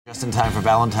Just in time for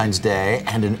Valentine's Day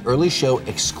and an early show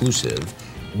exclusive,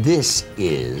 this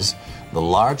is the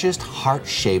largest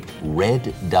heart-shaped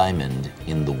red diamond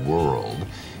in the world.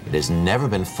 It has never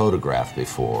been photographed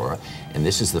before, and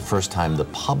this is the first time the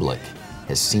public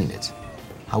has seen it.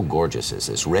 How gorgeous is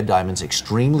this? Red diamond's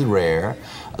extremely rare.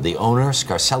 The owner,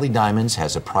 Scarselli Diamonds,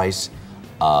 has a price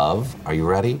of, are you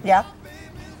ready? Yeah.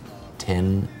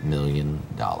 $10 million.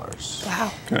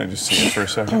 Wow. Can I just see it for a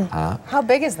second? How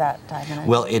big is that diamond?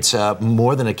 Well, it's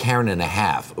more than a carat and a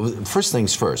half. First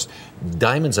things first,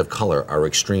 diamonds of color are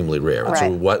extremely rare. It's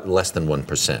less than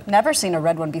 1%. Never seen a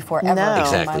red one before ever in my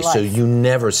Exactly. life. So you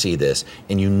never see this,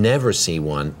 and you never see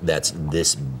one that's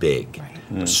this big.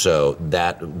 Right. So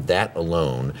that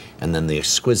alone, and then the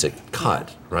exquisite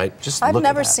cut, right? Just I've look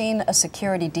never at that. seen a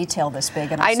security detail this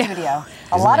big in a studio. A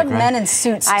Isn't lot that of great? men in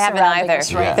suits. I haven't surrounding either.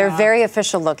 us right Yeah. They're now. very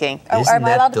official looking. Oh, Isn't am I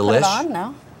that allowed to put it delish? on?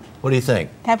 No. What do you think,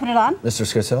 Can I put it on? Mr.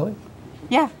 Scarselli?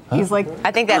 Yeah. He's like.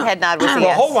 I think that head nod was a Well,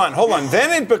 yes. hold on.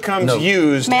 Then it becomes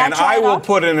used, May I and try I it will on?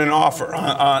 put in an offer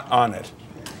on it.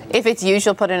 If it's used,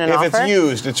 you'll put in an If offer? it's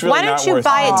used, it's really Why don't not you worth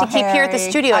buy it it. to keep here at the Harry,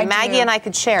 studio, and I Maggie do. and I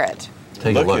could share it?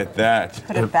 Take a Look look. at that.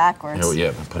 Put it backwards. Oh,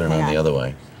 yeah, put it on the other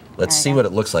way. Let's see what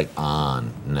it looks like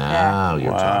on. Now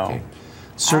you're talking.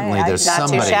 Certainly, there's Not too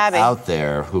somebody shabby. out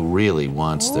there who really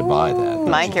wants to buy that.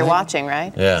 Mike, you're watching,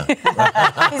 right? Yeah. He's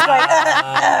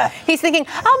like. He's thinking,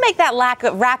 I'll make that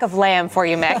rack of lamb for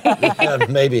you, Maggie.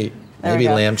 maybe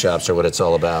lamb chops are what it's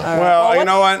all about. Well, you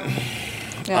know what?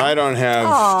 I don't have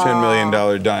 $10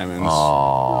 million diamonds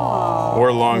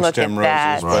or long Look stem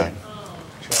at roses, that.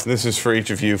 but this is for each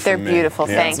of you. They're from me. beautiful,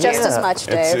 Yeah. thank you. Just as much,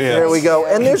 Dave. There we go.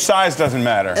 And there's Size doesn't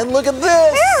matter. and look at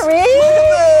this. Harry!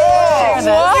 Look at this.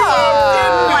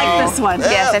 Like this one.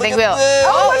 Yes, I think we'll.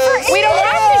 Oh, one for